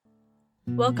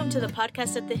Welcome to the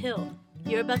podcast at the Hill.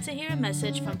 You're about to hear a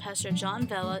message from Pastor John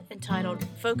Vella entitled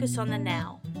Focus on the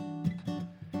Now.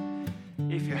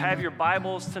 If you have your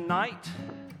Bibles tonight,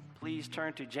 please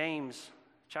turn to James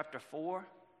chapter 4,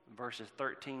 verses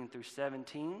 13 through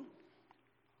 17.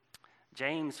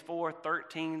 James 4,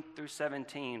 13 through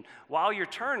 17. While you're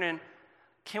turning,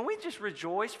 can we just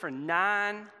rejoice for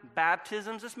 9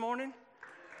 baptisms this morning?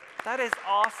 That is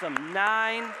awesome.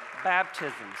 9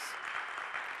 baptisms.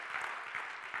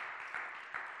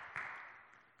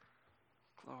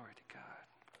 Glory to God.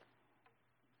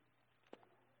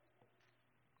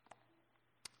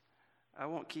 I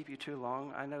won't keep you too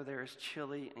long. I know there is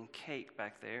chili and cake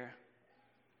back there.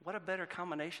 What a better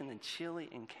combination than chili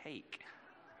and cake.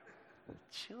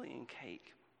 Chili and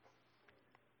cake.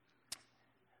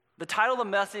 The title of the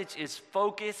message is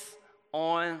Focus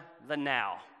on the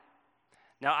Now.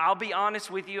 Now, I'll be honest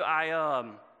with you. I've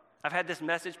had this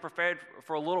message prepared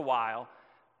for a little while,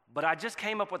 but I just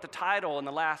came up with the title in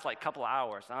the last couple of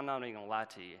hours. I'm not even going to lie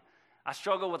to you. I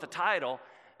struggle with the title,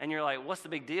 and you're like, what's the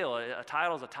big deal? A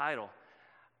title is a title.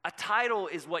 A title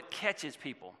is what catches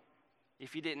people,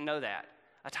 if you didn't know that.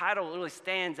 A title really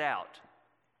stands out.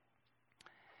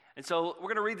 And so we're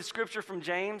going to read the scripture from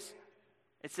James.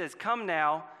 It says, "Come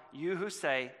now, you who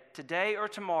say, today or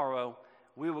tomorrow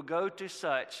we will go to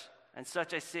such and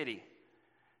such a city.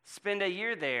 Spend a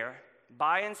year there,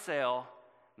 buy and sell,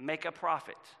 make a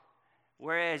profit.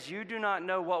 Whereas you do not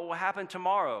know what will happen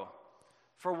tomorrow.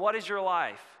 For what is your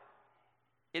life?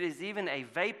 It is even a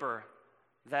vapor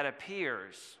that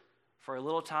appears for a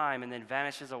little time and then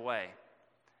vanishes away.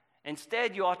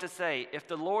 Instead, you ought to say, if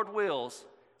the Lord wills,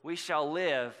 we shall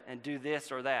live and do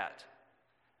this or that.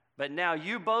 But now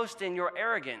you boast in your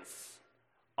arrogance.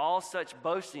 All such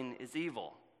boasting is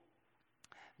evil.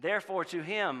 Therefore, to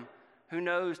him who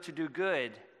knows to do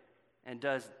good and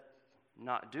does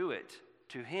not do it,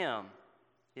 to him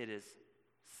it is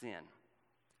sin."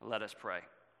 Let us pray.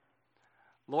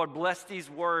 Lord, bless these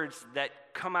words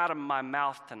that come out of my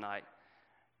mouth tonight.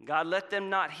 God, let them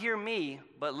not hear me,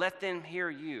 but let them hear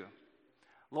you.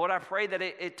 Lord, I pray that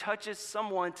it touches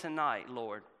someone tonight,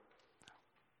 Lord.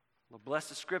 Lord, bless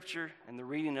the scripture and the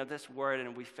reading of this word,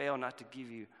 and we fail not to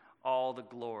give you all the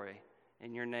glory.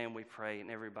 In your name we pray,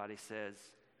 and everybody says,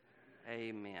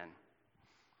 amen.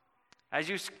 As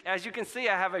you can see,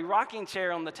 I have a rocking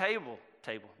chair on the table.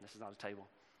 This is not a table.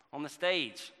 On the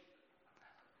stage.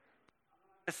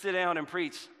 Let's sit down and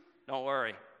preach. Don't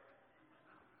worry.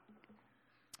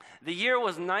 The year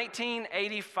was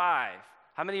 1985.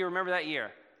 How many of you remember that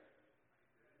year?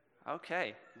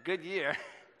 Okay, good year.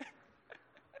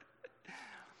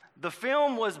 The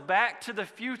film was Back to the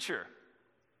Future.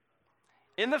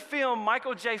 In the film,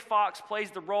 Michael J. Fox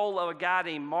plays the role of a guy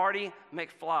named Marty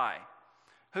McFly,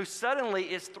 who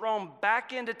suddenly is thrown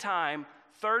back into time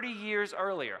 30 years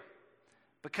earlier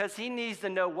because he needs to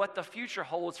know what the future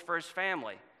holds for his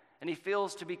family, and he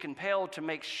feels to be compelled to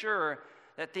make sure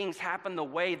that things happen the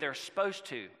way they're supposed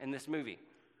to in this movie.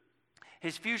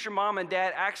 His future mom and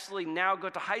dad actually now go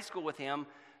to high school with him,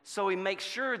 so he makes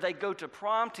sure they go to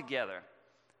prom together,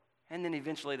 and then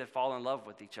eventually they fall in love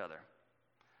with each other.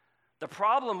 The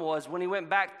problem was when he went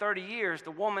back 30 years,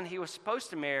 the woman he was supposed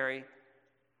to marry,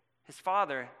 his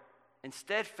father,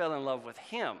 instead fell in love with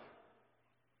him.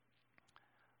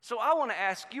 So I want to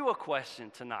ask you a question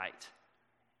tonight.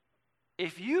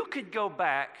 If you could go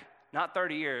back, not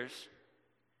 30 years,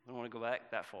 I don't want to go back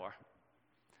that far,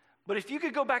 but if you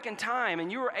could go back in time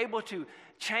and you were able to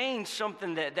change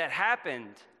something that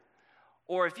happened,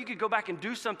 or if you could go back and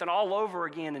do something all over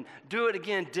again and do it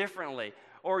again differently,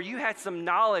 or you had some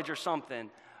knowledge or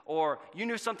something, or you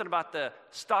knew something about the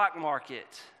stock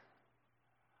market,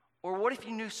 or what if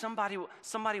you knew somebody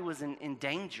was in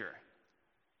danger?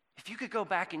 If you could go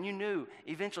back and you knew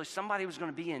eventually somebody was going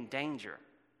to be in danger,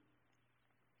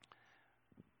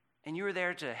 and you were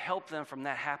there to help them from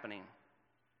that happening,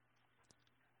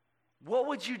 what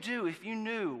would you do if you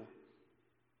knew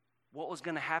what was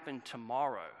going to happen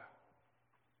tomorrow?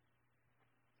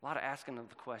 A lot of asking of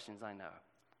the questions, I know.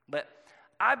 But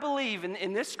I believe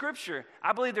in this scripture,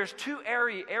 I believe there's 2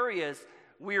 areas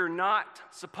we are not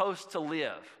supposed to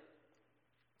live.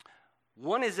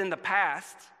 One is in the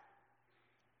past,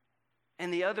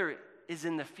 and the other is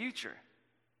in the future.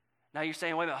 Now you're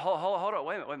saying, wait a minute, hold on,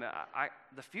 wait a minute.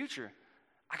 The future,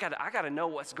 I got to know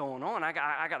what's going on. I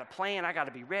got to plan. I got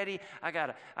to be ready. I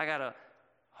got to.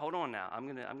 Hold on now. I'm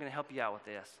gonna help you out with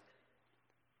this.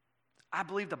 I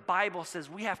believe the Bible says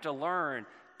we have to learn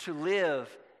to live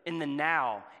in the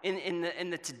now, in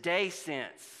the today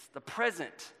sense, the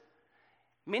present.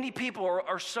 Many people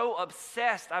are so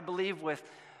obsessed, I believe, with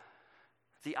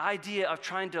the idea of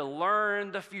trying to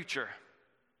learn the future.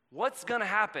 What's going to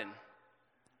happen?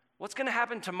 What's going to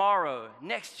happen tomorrow,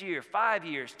 next year, 5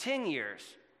 years, 10 years?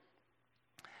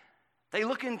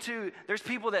 There's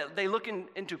people that they look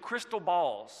into crystal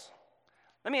balls.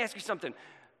 Let me ask you something.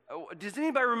 Does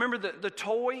anybody remember the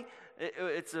toy?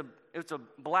 It's a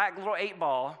black little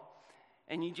 8-ball,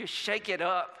 and you just shake it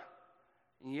up,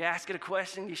 and you ask it a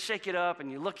question, you shake it up,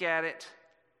 and you look at it.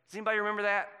 Does anybody remember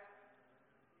that?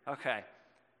 Okay.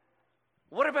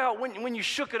 What about when you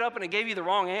shook it up and it gave you the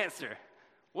wrong answer?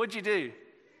 What'd you do?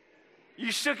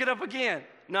 You shook it up again.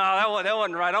 No, that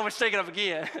wasn't right. I'm going to shake it up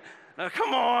again. No,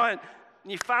 come on.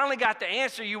 And you finally got the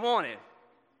answer you wanted.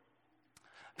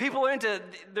 People are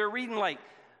they're reading like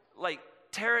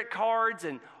tarot cards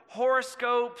and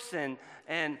horoscopes,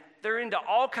 and they're into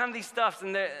all kinds of these stuffs.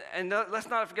 And let's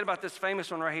not forget about this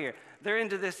famous one right here. They're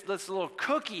into this little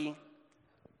cookie.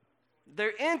 They're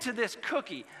into this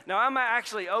cookie. Now, I might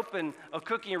actually open a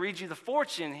cookie and read you the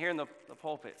fortune here in the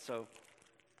pulpit. So,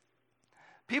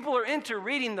 people are into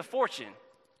reading the fortune.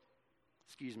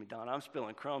 Excuse me, Donna. I'm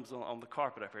spilling crumbs on the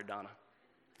carpet up here, Donna.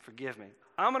 Forgive me.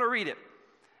 I'm going to read it.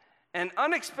 An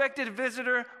unexpected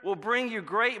visitor will bring you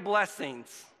great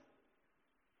blessings.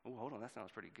 Oh, hold on. That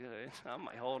sounds pretty good. I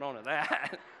might hold on to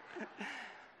that.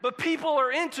 But people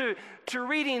are into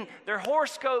reading their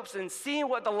horoscopes and seeing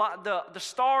what the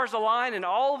stars align and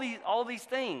all these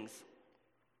things.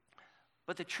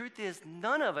 But the truth is,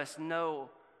 none of us know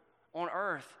on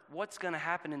earth what's going to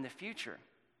happen in the future.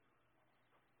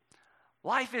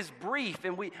 Life is brief,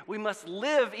 and we must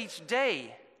live each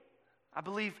day, I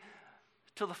believe,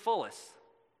 to the fullest,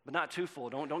 but not too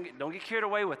full. Don't get carried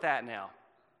away with that now.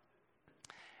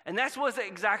 And that's what's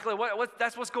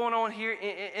going on here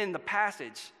in the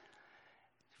passage.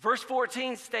 Verse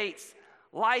 14 states,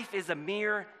 life is a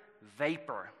mere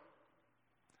vapor.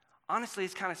 Honestly,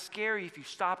 it's kind of scary if you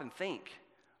stop and think.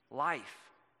 Life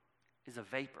is a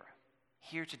vapor.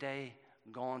 Here today,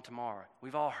 gone tomorrow.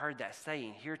 We've all heard that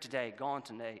saying, here today, gone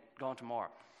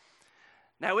tomorrow.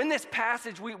 Now, in this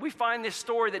passage, we find this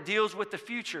story that deals with the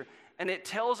future, and it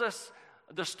tells us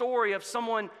the story of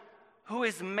someone who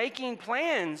is making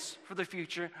plans for the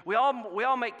future. We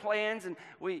all make plans, and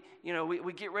we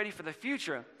get ready for the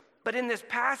future. But in this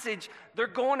passage, they're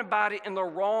going about it in the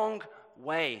wrong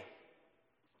way.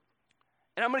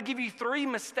 And I'm going to give you 3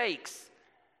 mistakes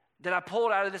that I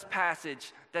pulled out of this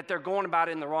passage that they're going about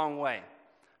it in the wrong way.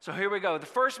 So here we go. The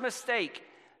first mistake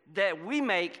that we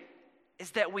make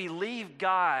is that we leave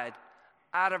God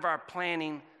out of our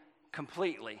planning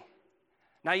completely.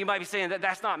 Now you might be saying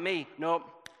that's not me. Nope.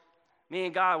 Me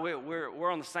and God,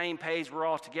 we're on the same page. We're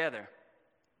all together.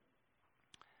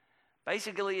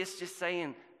 Basically, it's just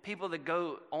saying people that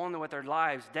go on with their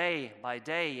lives day by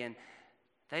day, and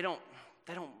they don't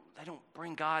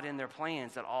bring God in their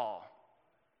plans at all.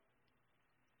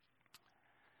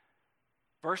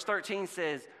 Verse 13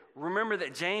 says, remember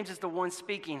that James is the one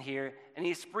speaking here, and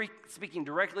he's speaking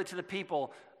directly to the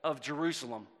people of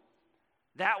Jerusalem.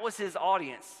 That was his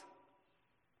audience.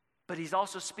 But he's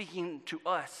also speaking to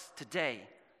us today,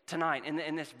 tonight,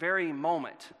 in this very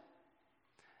moment.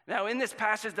 Now, in this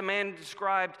passage, the man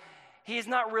described, he is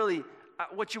not really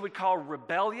what you would call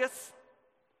rebellious.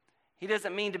 He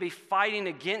doesn't mean to be fighting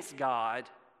against God.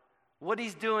 What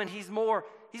he's doing, he's more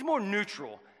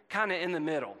neutral, kind of in the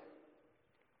middle.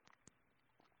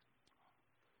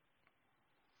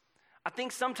 I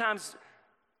think sometimes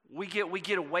we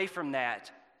get away from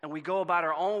that, and we go about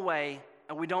our own way,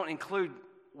 and we don't include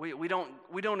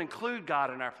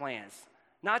God in our plans.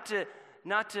 Not to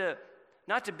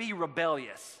be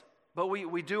rebellious, but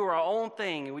we do our own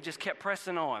thing, and we just kept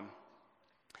pressing on.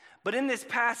 But in this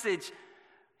passage,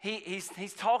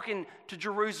 he's talking to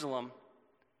Jerusalem,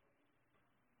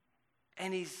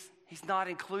 and he's not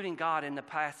including God in the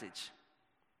passage.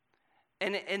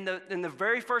 And in the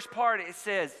very first part, it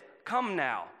says, "Come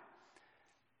now."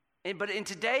 But in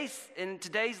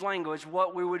today's language,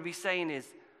 what we would be saying is,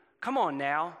 "Come on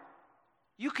now,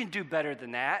 you can do better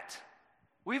than that."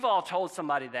 We've all told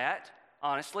somebody that,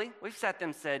 honestly. We've sat there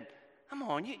and said, "Come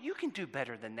on, you can do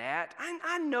better than that.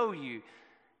 I know you.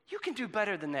 You can do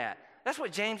better than that." That's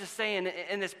what James is saying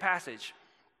in this passage.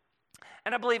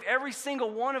 And I believe every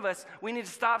single one of us, we need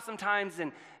to stop sometimes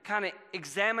and kind of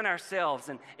examine ourselves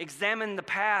and examine the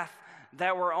path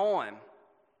that we're on.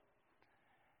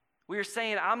 We are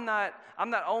saying, I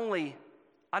not only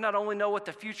know what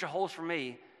the future holds for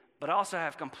me, but I also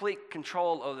have complete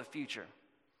control of the future.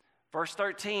 Verse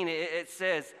 13, it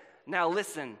says, "Now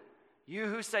listen, you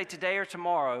who say today or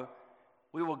tomorrow,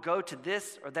 we will go to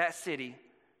this or that city,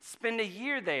 spend a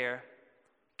year there,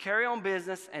 carry on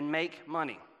business, and make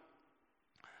money."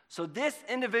 So this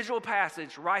individual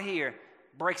passage right here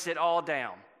breaks it all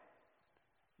down.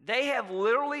 They have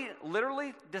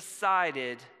literally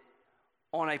decided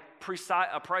on a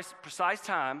precise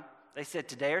time. They said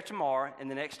today or tomorrow in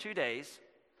the next 2 days.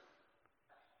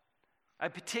 A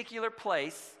particular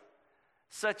place,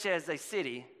 such as a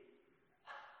city.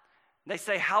 They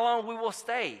say how long we will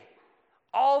stay.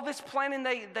 All this planning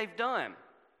they've done.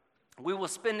 We will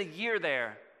spend a year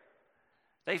there.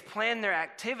 They've planned their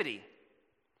activity.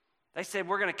 They said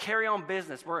we're going to carry on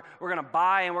business. We're going to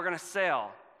buy and we're going to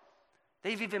sell.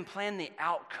 They've even planned the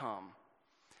outcome.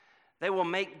 They will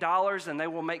make dollars and they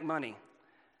will make money.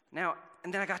 Now,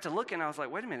 and then I got to look and I was like,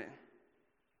 wait a minute.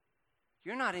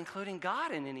 You're not including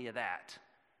God in any of that.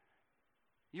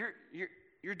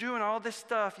 You're doing all this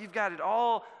stuff. You've got it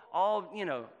all,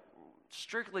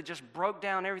 strictly just broke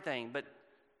down everything. But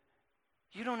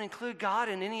you don't include God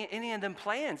in any of them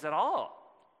plans at all.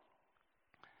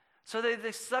 So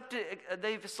they've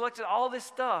selected all this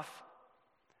stuff,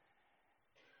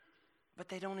 but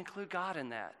they don't include God in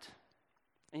that.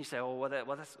 And you say,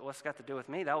 what's got to do with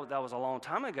me? That was a long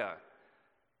time ago.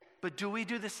 But do we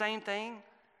do the same thing?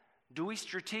 Do we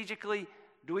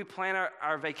plan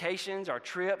our vacations, our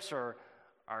trips, or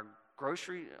our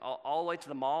grocery, all the way to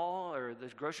the mall or the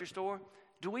grocery store?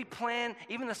 Do we plan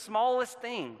even the smallest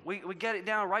thing? We get it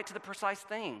down right to the precise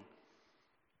thing.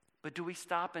 But do we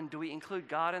stop and do we include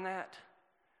God in that?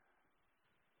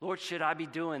 Lord, should I be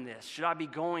doing this? Should I be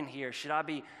going here? Should I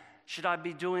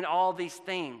be doing all these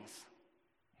things?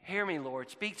 Hear me, Lord.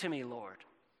 Speak to me, Lord.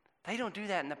 They don't do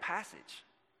that in the passage.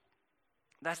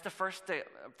 That's the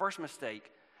first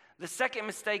mistake. The second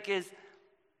mistake is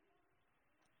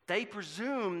they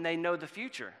presume they know the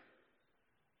future.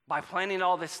 By planning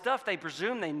all this stuff, they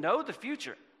presume they know the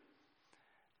future.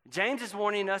 James is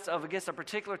warning us against a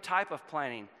particular type of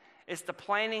planning. It's the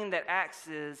planning that acts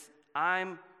as,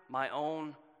 I'm my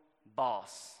own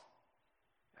boss.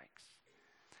 Thanks.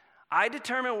 I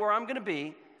determine where I'm going to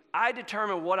be. I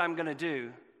determine what I'm going to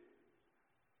do.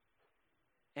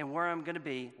 And where I'm going to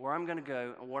be, where I'm going to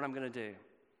go, and what I'm going to do.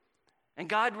 And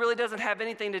God really doesn't have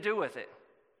anything to do with it.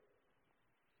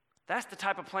 That's the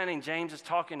type of planning James is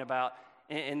talking about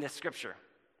in this scripture.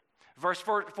 Verse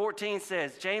 14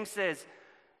 says, James says,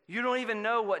 you don't even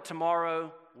know what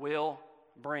tomorrow will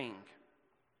bring.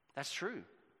 That's true.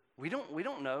 We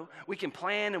don't know. We can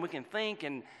plan and we can think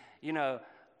and,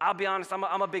 I'll be honest,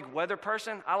 I'm a big weather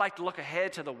person. I like to look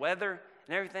ahead to the weather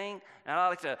and everything, and I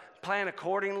like to plan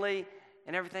accordingly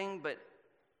and everything, but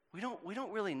we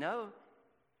don't really know.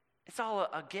 It's all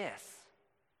a guess,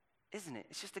 isn't it?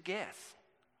 It's just a guess.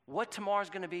 What tomorrow's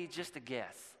going to be, just a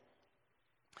guess.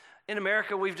 In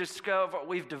America, we've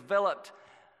developed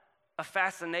a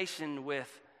fascination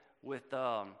with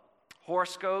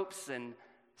horoscopes and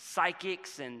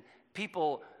psychics and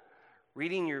people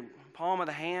reading your palm of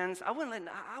the hands. I wouldn't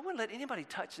let anybody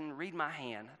touch and read my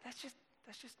hand. That's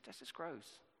just gross.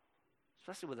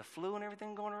 Especially with the flu and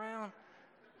everything going around.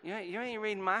 You ain't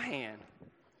reading my hand.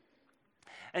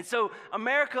 And so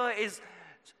America is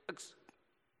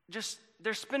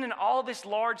they're spending all this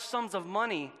large sums of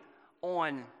money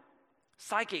on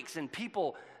psychics and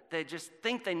people that just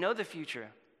think they know the future.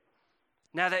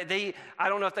 Now, I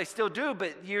don't know if they still do,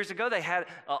 but years ago they had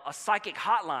a psychic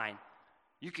hotline.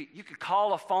 You could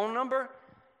call a phone number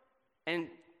and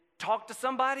talk to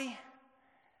somebody,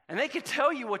 and they could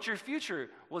tell you what your future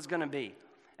was going to be.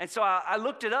 And so I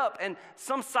looked it up, and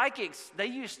some psychics, they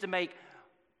used to make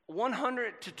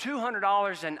 $100 to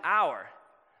 $200 an hour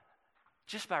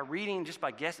just by reading, just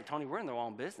by guessing. Tony, we're in the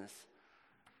wrong business.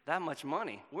 That much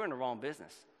money, we're in the wrong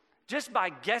business. Just by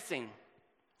guessing.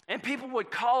 And people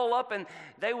would call up and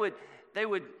they would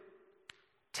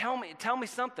tell me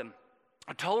something,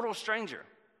 a total stranger.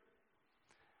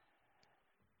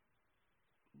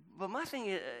 But my thing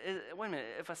is, wait a minute,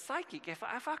 if a psychic, if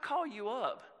I call you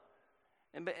up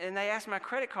and they ask my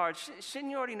credit card,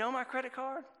 shouldn't you already know my credit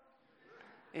card?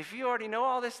 If you already know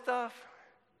all this stuff.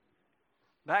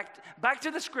 Back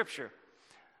to the scripture.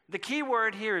 The key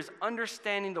word here is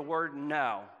understanding the word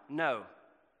know.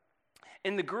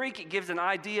 In the Greek, it gives an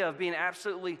idea of being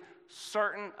absolutely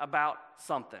certain about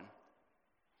something.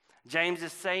 James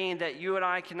is saying that you and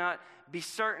I cannot be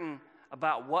certain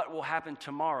about what will happen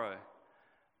tomorrow,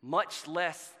 much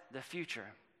less the future.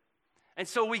 And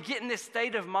so we get in this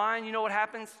state of mind, you know what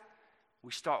happens?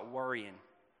 We start worrying.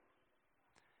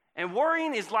 And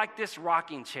worrying is like this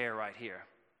rocking chair right here.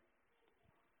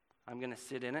 I'm going to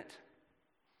sit in it,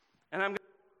 and I'm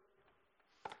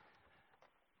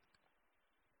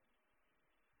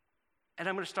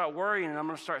going to start worrying, and I'm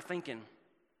going to start thinking.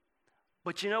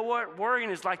 But you know what?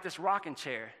 Worrying is like this rocking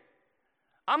chair.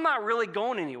 I'm not really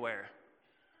going anywhere.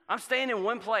 I'm staying in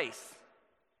one place.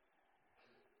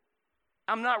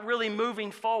 I'm not really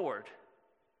moving forward.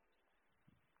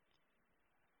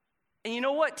 And you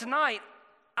know what? Tonight,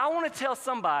 I want to tell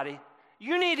somebody,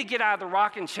 you need to get out of the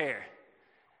rocking chair.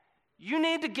 You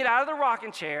need to get out of the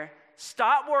rocking chair.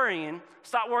 Stop worrying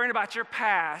about your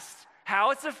past, how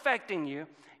it's affecting you.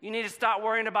 You need to stop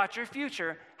worrying about your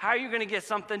future, how you're going to get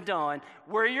something done,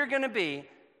 where you're going to be.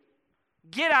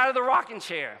 Get out of the rocking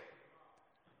chair.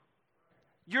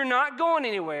 You're not going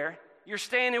anywhere. You're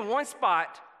staying in one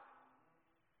spot,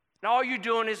 and all you're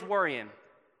doing is worrying.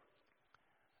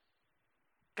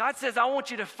 God says, I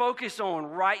want you to focus on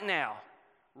right now,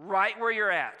 right where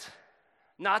you're at.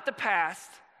 Not the past,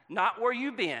 not where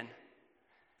you've been,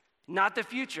 not the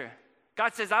future.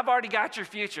 God says, I've already got your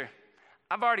future.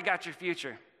 I've already got your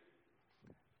future.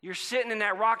 You're sitting in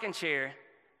that rocking chair,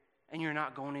 and you're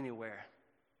not going anywhere.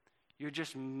 You're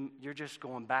just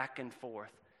going back and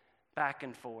forth, back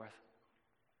and forth.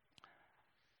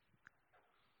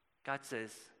 God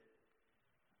says,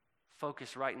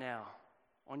 focus right now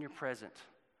on your present.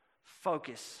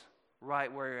 Focus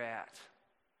right where you're at.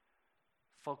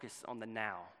 Focus on the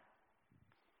now.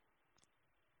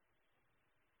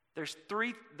 There's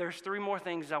three more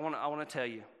things I want to tell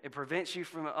you. It prevents you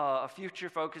from a future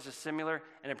focus is similar,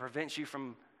 and it prevents you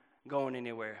from going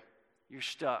anywhere. You're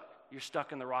stuck. You're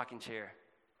stuck in the rocking chair.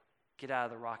 Get out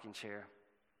of the rocking chair.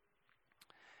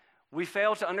 We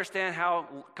fail to understand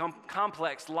how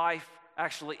complex life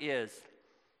actually is.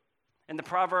 In the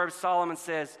Proverbs, Solomon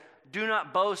says, do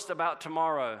not boast about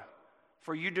tomorrow,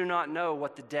 for you do not know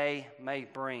what the day may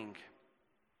bring.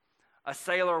 A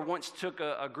sailor once took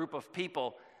a group of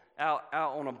people out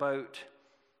on a boat,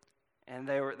 and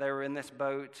they were in this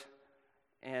boat,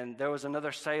 and there was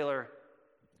another sailor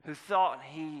who thought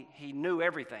he knew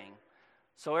everything.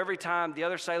 So every time the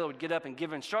other sailor would get up and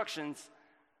give instructions,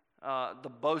 the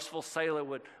boastful sailor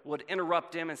would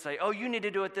interrupt him and say, oh, you need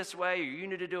to do it this way, or you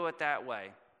need to do it that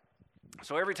way.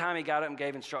 So every time he got up and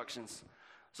gave instructions.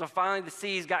 So finally the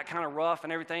seas got kind of rough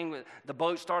and everything. The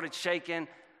boat started shaking.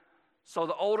 So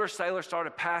the older sailor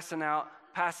started passing out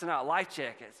life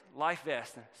jackets, life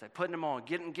vests, and say, putting them on,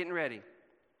 getting ready.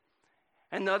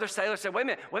 And the other sailor said, wait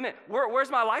a minute, where's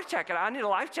my life jacket? I need a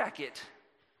life jacket.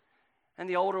 And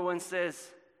the older one says,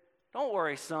 don't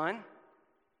worry, son.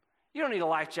 You don't need a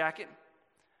life jacket.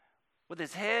 With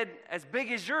his head as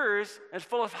big as yours, as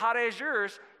full of hot air as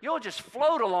yours, you'll just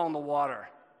float along the water.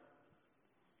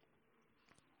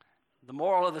 The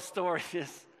moral of the story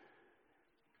is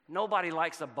nobody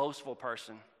likes a boastful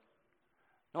person.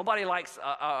 Nobody likes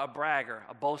a bragger,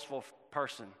 a boastful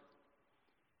person.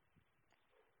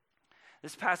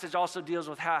 This passage also deals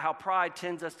with how pride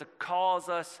tends us to cause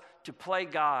us to play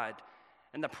God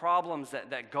and the problems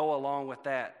that go along with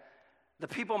that. The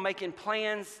people making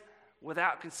plans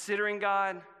without considering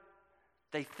God,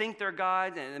 they think they're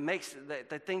God, and it makes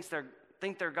they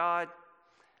think they're God.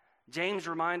 James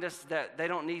reminds us that they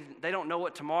don't know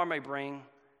what tomorrow may bring.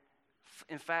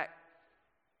 In fact,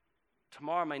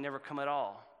 tomorrow may never come at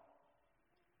all.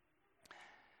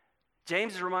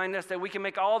 James is reminding us that we can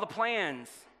make all the plans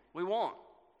we want,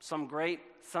 some great,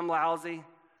 some lousy,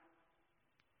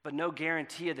 but no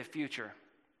guarantee of the future.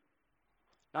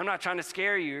 Now, I'm not trying to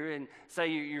scare you and say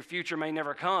your future may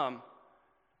never come.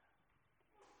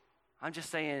 I'm just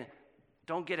saying,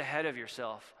 don't get ahead of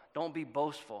yourself. Don't be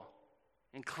boastful.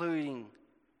 Include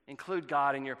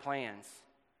God in your plans,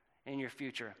 in your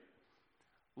future.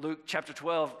 Luke chapter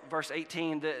 12, verse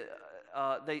 18,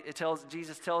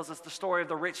 Jesus tells us the story of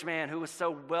the rich man who was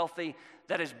so wealthy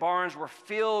that his barns were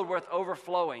filled with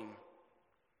overflowing.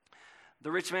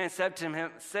 The rich man said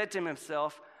to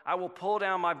himself, I will pull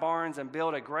down my barns and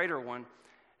build a greater one,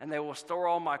 and they will store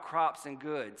all my crops and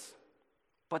goods.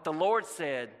 But the Lord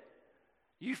said,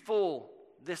 you fool,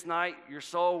 this night your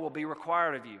soul will be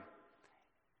required of you.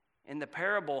 In the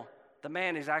parable, the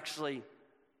man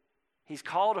he's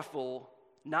called a fool,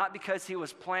 not because he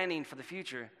was planning for the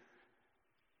future,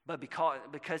 but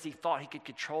because he thought he could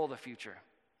control the future.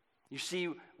 You see,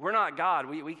 we're not God.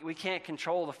 We can't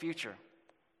control the future.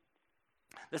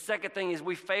 The second thing is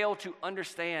we fail to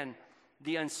understand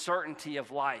the uncertainty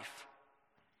of life.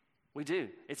 We do.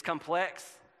 It's complex.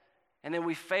 And then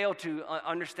we fail to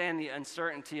understand the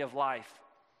uncertainty of life.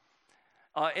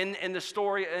 In the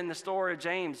story of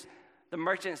James, the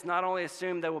merchants not only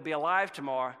assumed they will be alive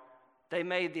tomorrow, they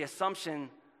made the assumption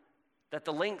that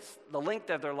the length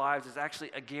of their lives is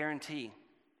actually a guarantee.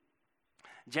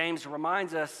 James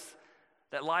reminds us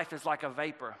that life is like a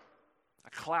vapor, a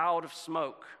cloud of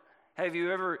smoke. Have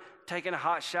you ever taken a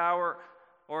hot shower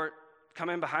or come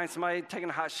in behind somebody taking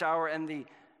a hot shower and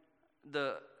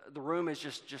the room is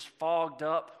just fogged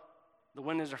up. The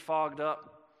windows are fogged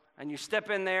up. And you step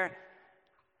in there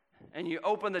and you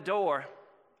open the door,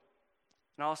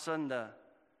 and all of a sudden the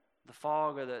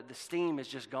fog or the steam is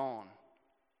just gone.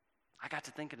 I got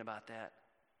to thinking about that.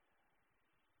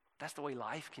 That's the way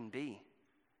life can be.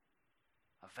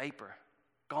 A vapor,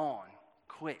 gone,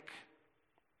 quick.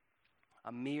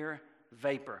 A mere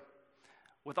vapor.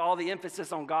 With all the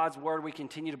emphasis on God's word, we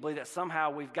continue to believe that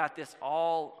somehow we've got this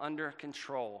all under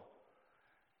control.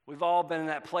 We've all been in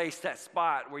that place, that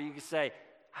spot where you can say,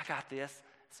 I got this.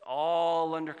 It's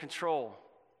all under control.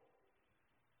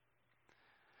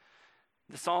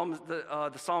 The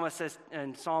psalmist says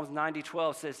in Psalms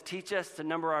 90:12 says, teach us to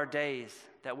number our days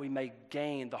that we may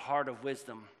gain the heart of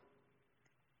wisdom.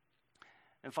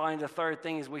 And finally, the third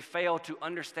thing is we fail to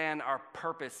understand our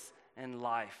purpose in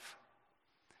life.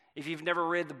 If you've never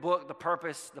read the book, The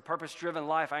Purpose-Driven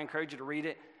Life, I encourage you to read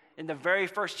it. In the very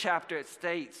first chapter, it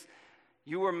states,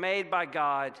 you were made by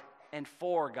God and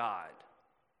for God.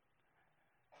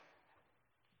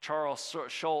 Charles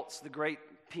Schultz, the great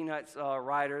Peanuts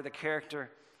writer, the character,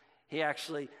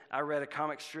 I read a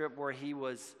comic strip where he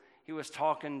was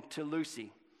talking to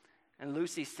Lucy. And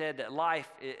Lucy said that life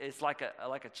is like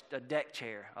a deck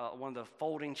chair, one of the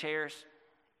folding chairs.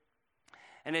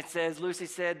 And it says, Lucy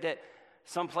said that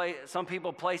some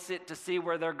people place it to see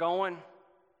where they're going,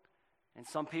 and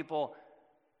some people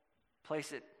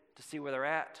place it to see where they're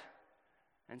at,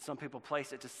 and some people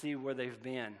place it to see where they've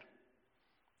been.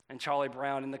 And Charlie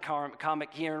Brown in the comic,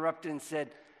 he interrupted and said,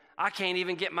 I can't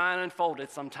even get mine unfolded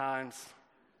sometimes.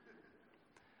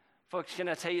 Folks, can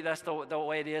I tell you that's the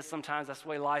way it is sometimes? That's the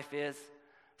way life is.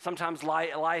 Sometimes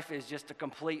life is just a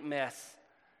complete mess.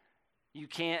 You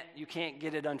can't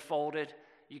get it unfolded.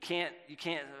 You can't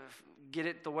get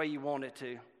it the way you want it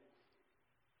to.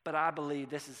 But I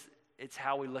believe it's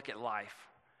how we look at life.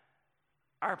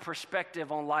 Our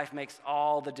perspective on life makes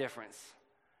all the difference.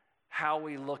 How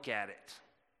we look at it.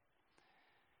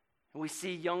 And we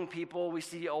see young people, we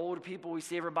see old people, we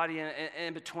see everybody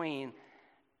in between,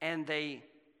 and they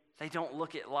don't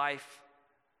look at life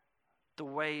the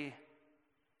way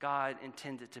God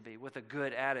intends it to be, with a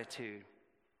good attitude.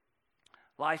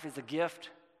 Life is a gift.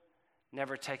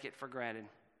 Never take it for granted.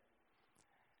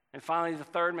 And finally, the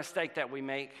third mistake that we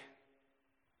make,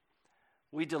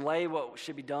 we delay what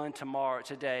should be done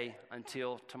today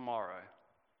until tomorrow.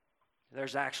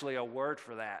 There's actually a word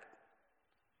for that.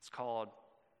 It's called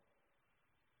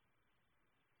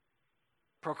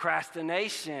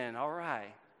procrastination. All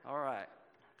right.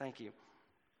 Thank you.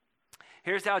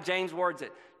 Here's how James words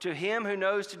it. To him who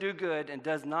knows to do good and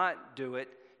does not do it,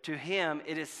 to him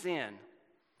it is sin.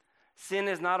 Sin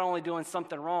is not only doing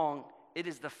something wrong, it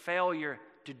is the failure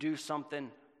to do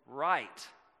something right.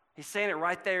 He's saying it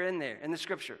right there in the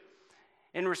scripture.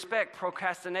 In respect,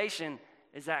 procrastination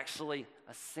is actually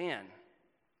a sin.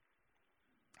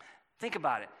 Think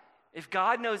about it. If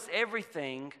God knows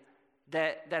everything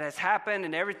that has happened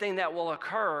and everything that will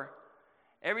occur,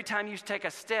 every time you take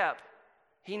a step,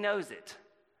 he knows it.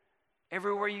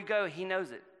 Everywhere you go, he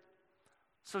knows it.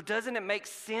 So doesn't it make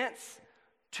sense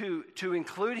to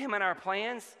include him in our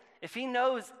plans? If he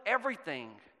knows everything,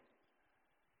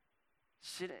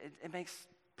 it makes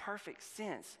perfect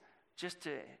sense just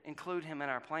to include him in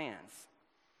our plans.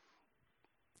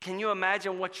 Can you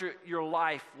imagine what your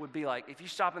life would be like if you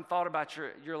stop and thought about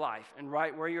your life and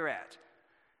right where you're at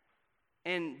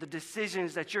and the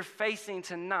decisions that you're facing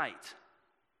tonight?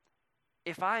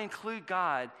 If I include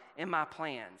God in my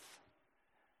plans,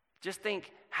 just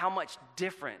think how much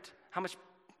different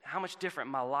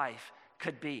my life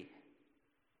could be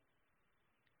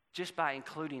just by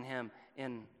including him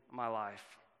in my life.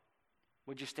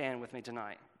 Would you stand with me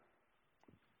tonight?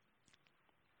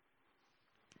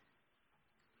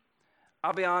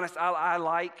 I'll be honest, I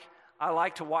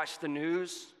like to watch the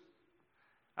news.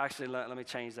 Actually, let me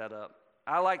change that up.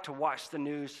 I like to watch the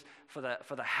news for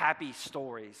the happy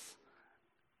stories.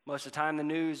 Most of the time the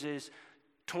news is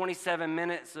 27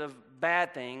 minutes of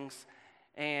bad things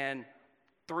and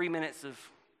 3 minutes of,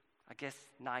 I guess,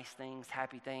 nice things,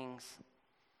 happy things.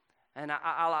 And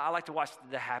I like to watch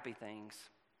the happy things.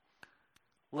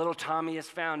 Little Tommy has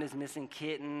found his missing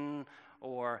kitten,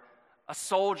 or a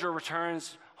soldier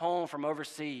returns home from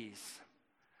overseas.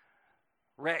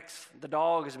 Rex, the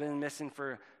dog, has been missing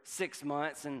for 6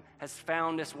 months and has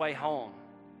found his way home.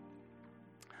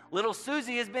 Little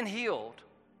Susie has been healed.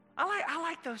 I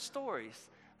like those stories.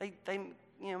 They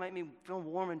make me feel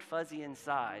warm and fuzzy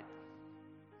inside.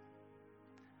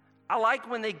 I like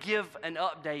when they give an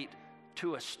update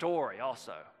to a story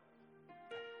also.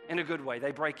 In a good way.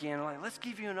 They break in like, let's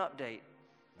give you an update.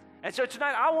 And so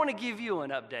tonight, I want to give you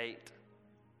an update.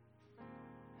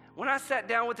 When I sat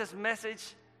down with this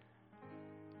message,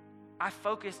 I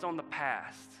focused on the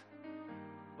past.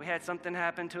 We had something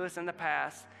happen to us in the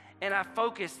past, and I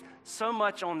focused so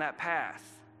much on that past.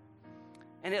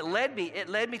 And it led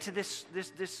me to this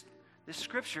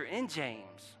scripture in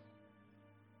James.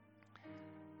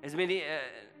 As many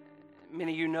of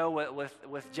you know,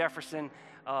 with Jefferson,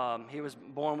 he was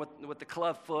born with the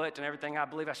club foot and everything. I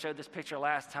believe I showed this picture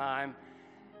last time.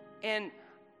 And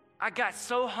I got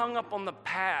so hung up on the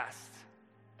past.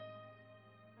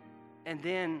 And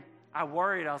then I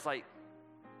worried. I was like,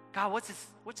 God,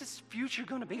 what's his future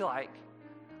going to be like?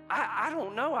 I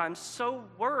don't know. I'm so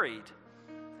worried.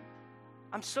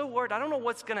 I'm so worried. I don't know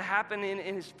what's going to happen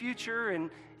in his future and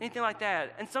anything like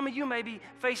that. And some of you may be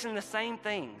facing the same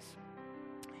things.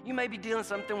 You may be dealing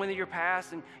something with your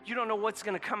past, and you don't know what's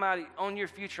going to come out on your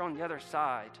future on the other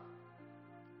side.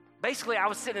 Basically, I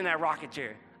was sitting in that rocking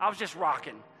chair. I was just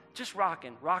rocking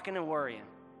and worrying.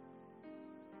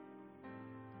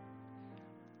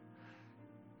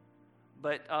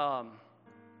 But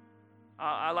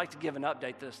I like to give an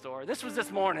update to the story. This was this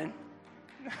morning.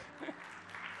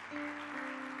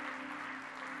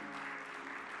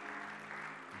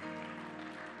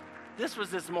 This was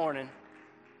this morning.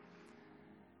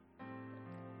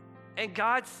 And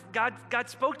God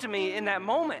spoke to me in that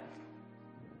moment.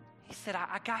 He said,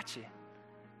 I got you.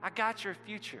 I got your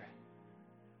future.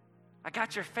 I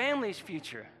got your family's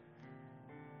future.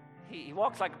 He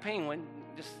walks like a penguin.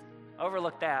 Just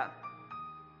overlook that.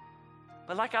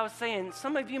 But like I was saying,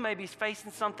 some of you may be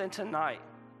facing something tonight.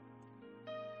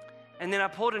 And then I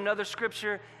pulled another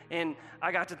scripture, and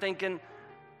I got to thinking,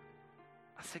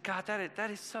 I said, God, that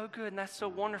is so good, and that's so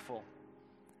wonderful.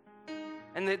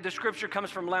 And the scripture comes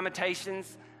from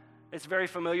Lamentations. It's a very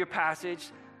familiar passage.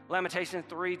 Lamentations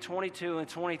 3:22 and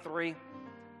 23.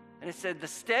 And it said, the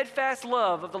steadfast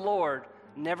love of the Lord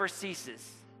never ceases.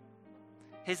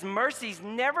 His mercies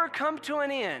never come to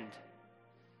an end.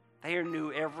 They are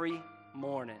new every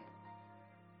morning.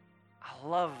 I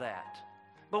love that.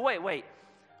 But wait.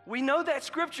 We know that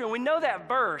scripture and we know that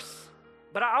verse.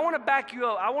 But I want to back you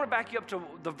up. I want to back you up to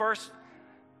the verse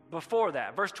before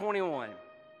that, verse 21.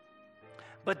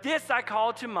 But this I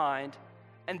call to mind,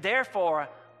 and therefore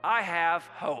I have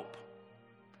hope.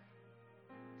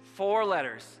 4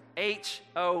 letters,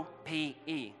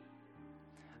 H-O-P-E.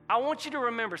 I want you to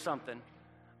remember something.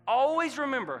 Always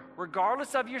remember,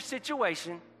 regardless of your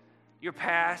situation, your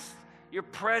past, your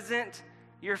present,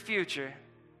 your future,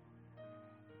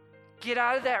 get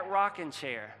out of that rocking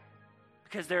chair,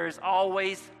 because there is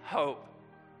always hope.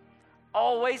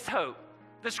 Always hope.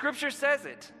 The scripture says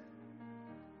it.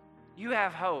 You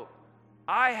have hope.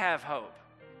 I have hope.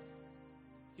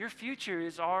 Your future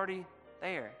is already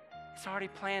there. It's already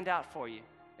planned out for you.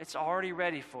 It's already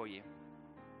ready for you.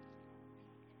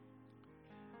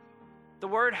 The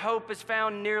word hope is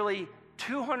found nearly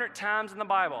 200 times in the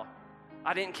Bible.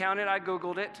 I didn't count it, I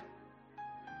Googled it.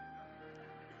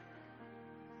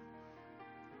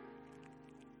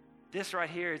 This right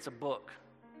here, it's a book.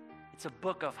 It's a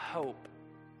book of hope.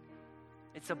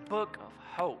 It's a book of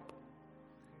hope.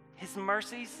 His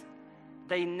mercies,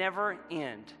 they never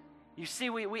end. You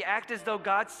see, we act as though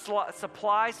God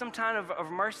supplies some kind of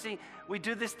mercy. We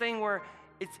do this thing where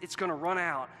it's going to run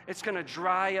out. It's going to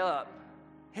dry up.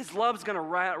 His love's going to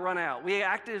run out. We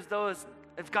act as though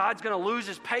if God's going to lose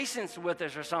his patience with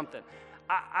us or something.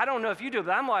 I don't know if you do,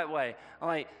 but I'm that way. I'm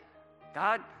like,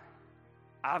 God,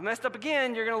 I've messed up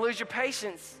again. You're going to lose your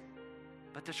patience.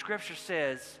 But the scripture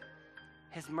says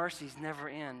his mercies never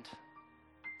end.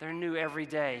 They're new every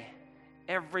day,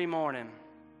 every morning.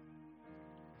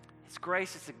 His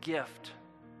grace is a gift.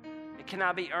 It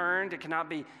cannot be earned. It cannot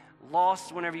be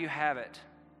lost whenever you have it.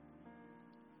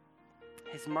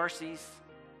 His mercies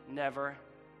never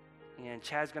end.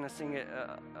 Chad's going to sing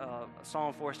a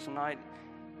song for us tonight.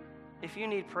 If you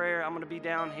need prayer, I'm going to be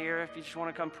down here. If you just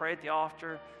want to come pray at the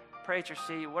altar, pray at your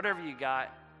seat, whatever you got,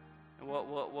 and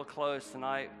we'll close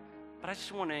tonight. But I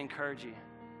just want to encourage you.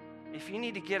 If you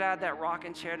need to get out of that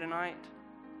rocking chair tonight,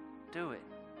 do it.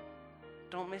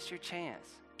 Don't miss your chance.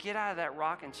 Get out of that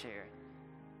rocking chair.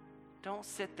 Don't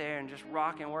sit there and just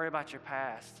rock and worry about your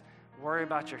past. Worry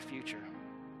about your future.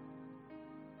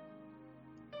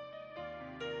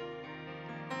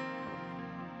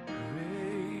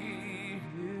 Great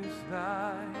is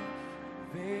thy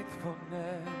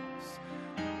faithfulness,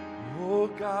 O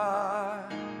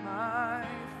God, my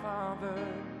Father.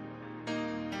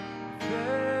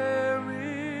 There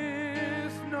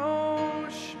is no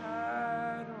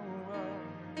shadow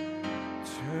of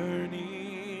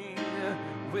turning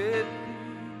with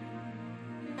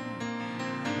thee.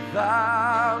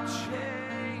 Thou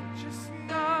changest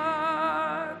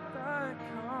not thy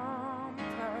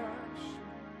compassions,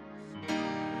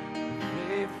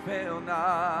 they fail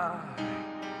not,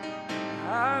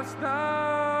 as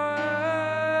thou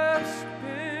hast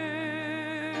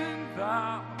been,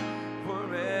 thou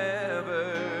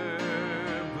forever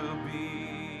will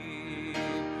be.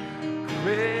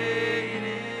 Great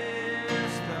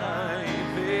is thy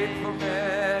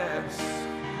faithfulness,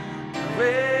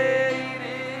 great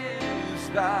is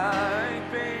thy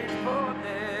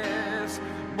faithfulness,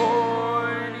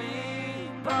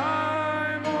 morning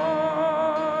by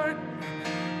morning,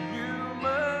 new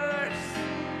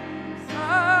mercies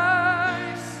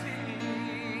I see,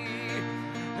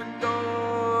 and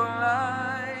all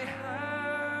I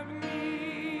have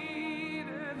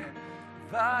needed,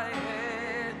 thy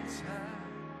hands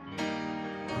have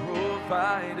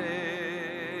provided.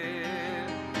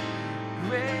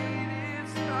 Great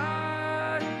is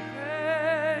thy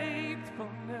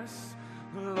faithfulness,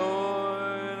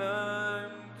 Lord,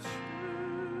 unto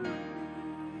me.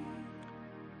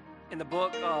 In the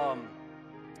book,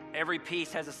 Every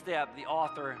Piece Has a Step, the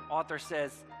author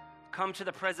says, come to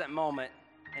the present moment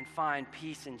and find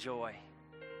peace and joy.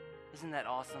 Isn't that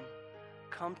awesome?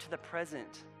 Come to the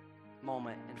present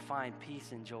moment and find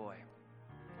peace and joy.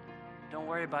 Don't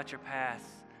worry about your past.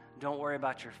 Don't worry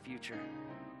about your future.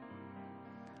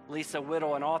 Lisa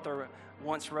Whittle, an author,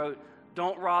 once wrote,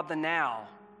 don't rob the now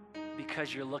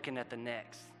because you're looking at the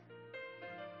next.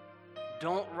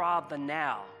 Don't rob the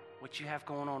now, what you have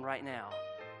going on right now,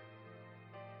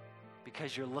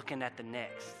 because you're looking at the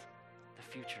next, the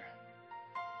future.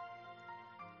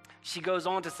 She goes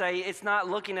on to say, it's not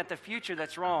looking at the future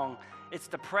that's wrong. It's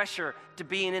the pressure to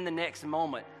being in the next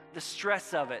moment, the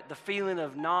stress of it, the feeling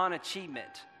of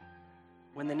non-achievement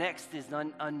when the next is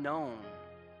unknown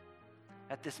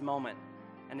at this moment,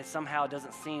 and it somehow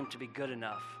doesn't seem to be good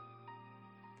enough.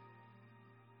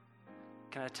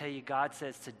 Can I tell you, God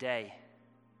says today,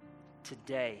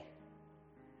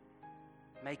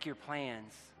 make your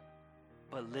plans,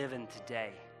 but live in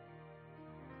today.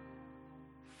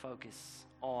 Focus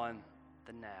on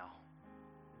the now.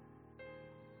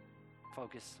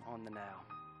 Focus on the now.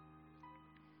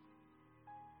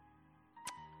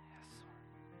 Yes.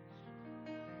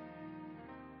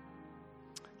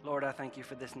 Lord, I thank you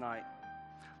for this night.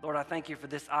 Lord, I thank you for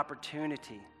this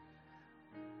opportunity.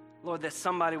 Lord, that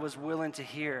somebody was willing to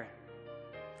hear.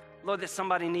 Lord, that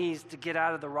somebody needs to get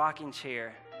out of the rocking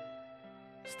chair.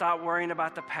 Stop worrying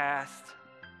about the past.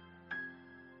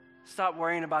 Stop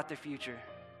worrying about the future.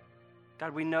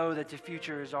 God, we know that the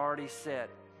future is already set.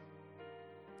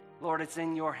 Lord, it's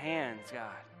in your hands,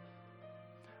 God.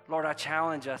 Lord, I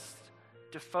challenge us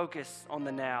to focus on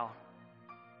the now.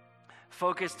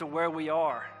 Focus to where we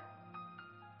are.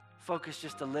 Focus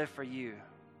just to live for you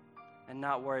and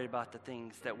not worry about the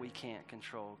things that we can't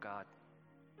control, God.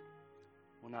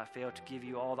 We'll not fail to give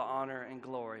you all the honor and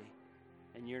glory.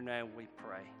 In your name we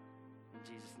pray. In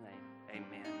Jesus' name,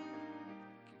 amen. Thank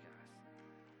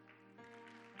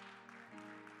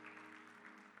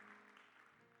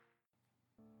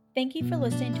you, guys. Thank you for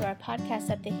listening to our podcast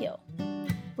at The Hill.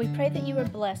 We pray that you were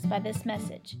blessed by this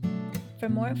message. For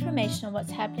more information on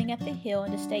what's happening at The Hill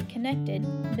and to stay connected,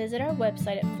 visit our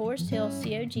website at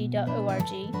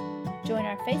foresthillcog.org, join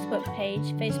our Facebook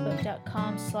page,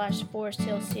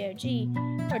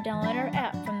 facebook.com/foresthillcog, or download our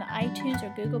app from the iTunes or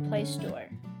Google Play Store.